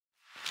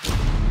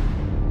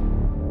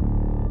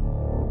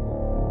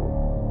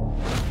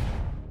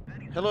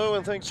Hello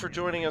and thanks for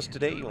joining us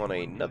today on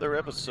another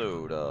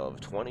episode of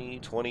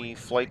 2020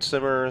 Flight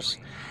Simmers.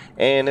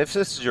 And if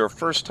this is your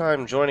first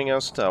time joining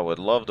us, I would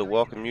love to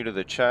welcome you to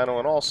the channel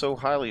and also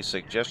highly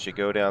suggest you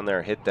go down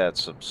there, hit that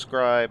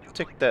subscribe,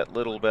 tick that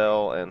little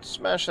bell, and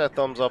smash that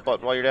thumbs up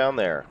button while you're down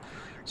there.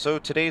 So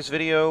today's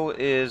video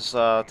is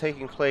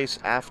taking place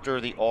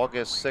after the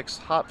August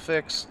 6th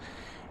hotfix.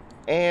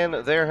 And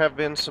there have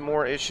been some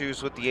more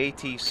issues with the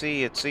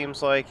ATC. It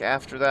seems like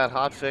after that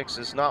hotfix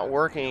is not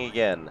working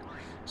again.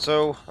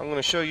 So I'm going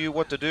to show you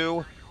what to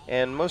do,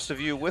 and most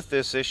of you with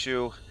this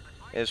issue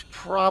has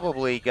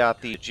probably got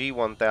the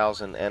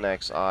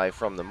G1000NXI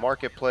from the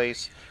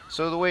marketplace.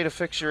 So the way to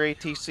fix your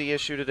ATC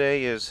issue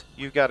today is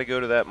you've got to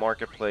go to that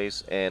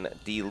marketplace and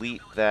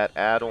delete that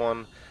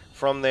add-on.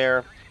 From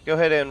there, go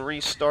ahead and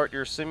restart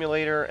your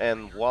simulator,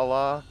 and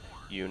voila,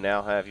 you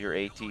now have your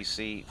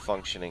ATC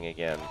functioning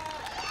again.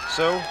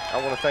 So, I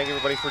want to thank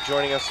everybody for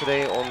joining us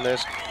today on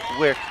this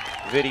quick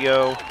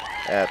video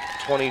at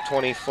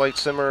 2020 Flight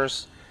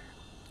Simmers.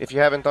 If you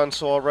haven't done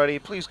so already,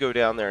 please go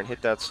down there and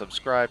hit that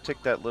subscribe,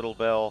 tick that little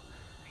bell,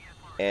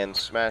 and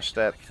smash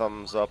that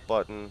thumbs up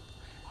button.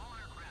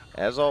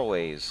 As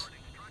always,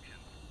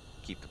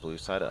 keep the blue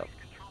side up.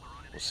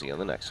 We'll see you on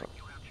the next one.